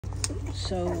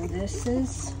So this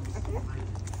is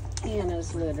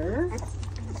Hanna's litter.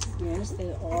 Yes,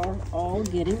 they are all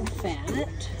getting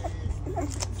fat.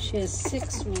 She has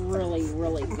 6 really,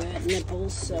 really good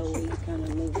nipples, so we kind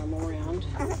of move them around.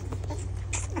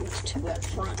 These 2 up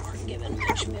front aren't giving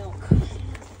much milk.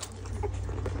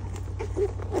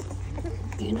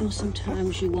 You know,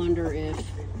 sometimes you wonder if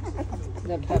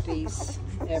the puppies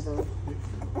ever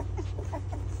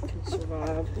can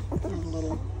survive a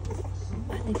little.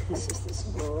 I think this is this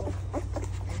girl.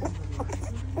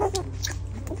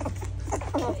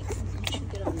 Okay, she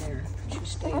get on there. She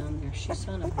stay on there. She's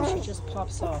on it. She just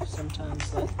pops off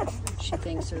sometimes, like she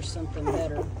thinks there's something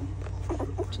better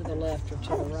to the left or to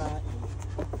the right,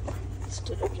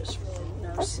 instead of just really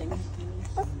nursing.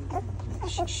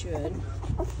 She should.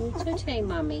 It's okay,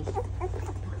 mommy.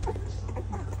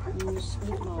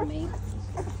 Sweet mommy.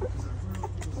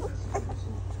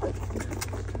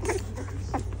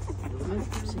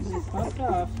 Oops, it popped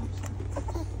off.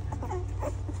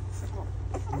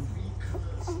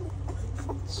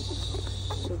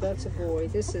 So that's a boy.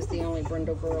 This is the only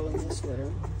brindle girl in this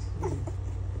litter.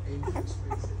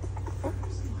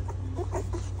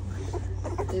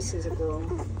 This is a girl.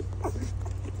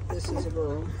 This is a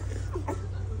girl.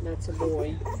 That's a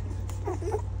boy.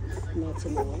 And that's a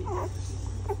boy.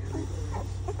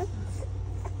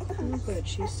 Oh, good.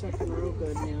 She's sucking real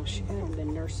good now. She hadn't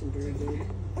been nursing very good.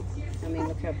 I mean,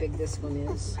 look how big this one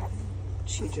is.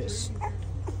 She just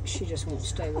won't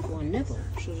stay with one nipple.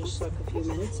 She'll just suck a few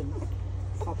minutes and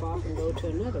pop off and go to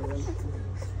another one.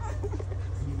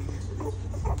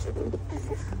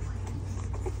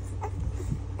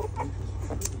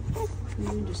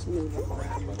 Let me just move it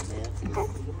around a little bit.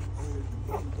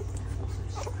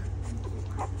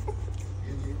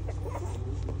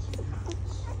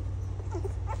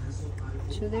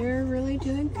 So they're really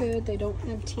doing good. They don't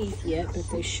have teeth yet, but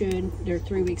they should. They're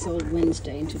 3 weeks old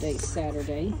Wednesday, and today's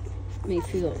Saturday. Let me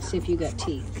feel it, see if you got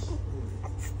teeth.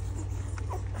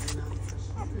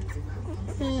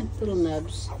 Little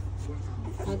nubs.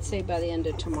 I'd say by the end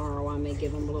of tomorrow I may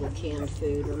give them a little canned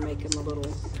food or make them a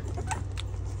little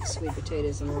sweet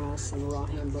potatoes and rice and raw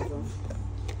hamburger.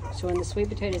 So when the sweet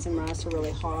potatoes and rice are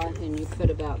really hot and you put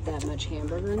about that much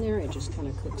hamburger in there, it just kind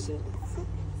of cooks it.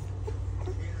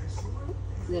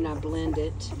 Then I blend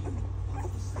it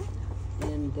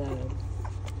in the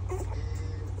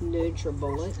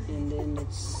NutriBullet, and then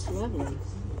it's lovely.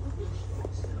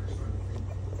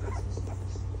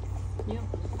 Yep.